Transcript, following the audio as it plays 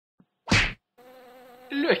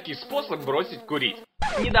Легкий способ бросить курить.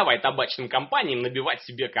 Не давай табачным компаниям набивать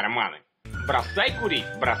себе карманы. Бросай курить,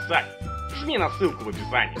 бросай. Жми на ссылку в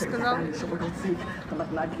описании.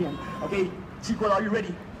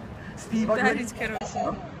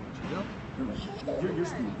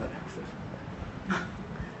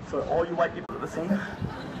 So all you white people are the same.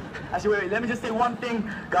 Actually, wait, let me just say one thing,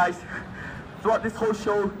 guys. Throughout this whole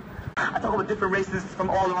show, I talk about different races from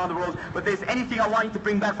all around the world, but if there's anything I want you to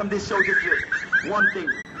bring back from this show, just one thing,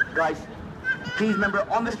 guys. Please remember,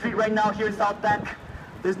 on the street right now here in South Bank,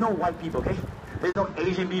 there's no white people, okay? There's no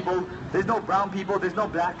Asian people, there's no brown people, there's no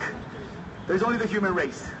black. There's only the human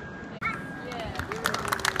race.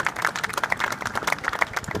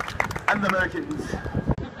 And the Americans.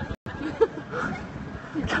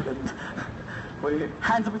 Wait,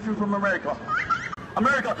 hands up if you're from America.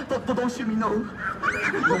 America, don't shoot me, no.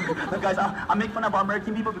 No, guys, I make fun of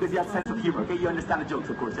American people because you have sense of humor, okay? You understand the jokes,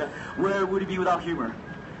 of course, yeah? Where would it be without humor?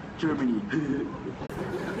 Germany.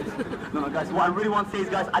 No, guys, what I really want to say is,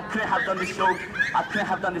 guys, I couldn't have done this show, I couldn't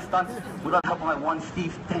have done this stunt without help of my one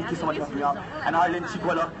Steve. Thank you so much for helping me out. And Ireland,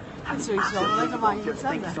 Chiguela.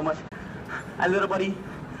 Thank you so much. And little buddy,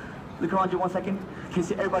 look around you 1 second. Can you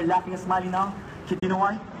see everybody laughing and smiling now? Kid, you know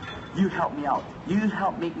why? You helped me out. You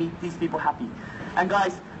helped make these people happy. And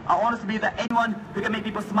guys, I want us to believe that anyone who can make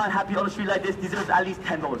people smile happy on the street like this deserves at least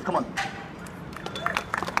 $10. Come on.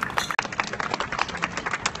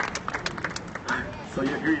 So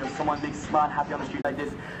you agree, if someone makes smile happy on the street like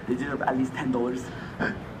this, they deserve at least $10.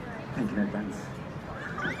 Thank you in advance.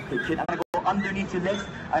 Okay, kid, I'm gonna go underneath your legs.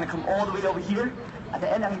 I'm gonna come all the way over here. At the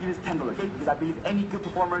end, I'm gonna give you $10, okay? Because I believe any good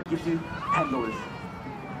performer gives you $10.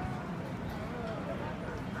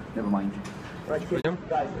 Never mind. Right, kid,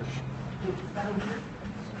 guys. Stand over here.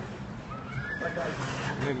 Right, guys.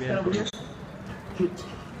 Stand over here. Kid.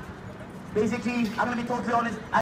 Basically, I'm gonna be totally honest.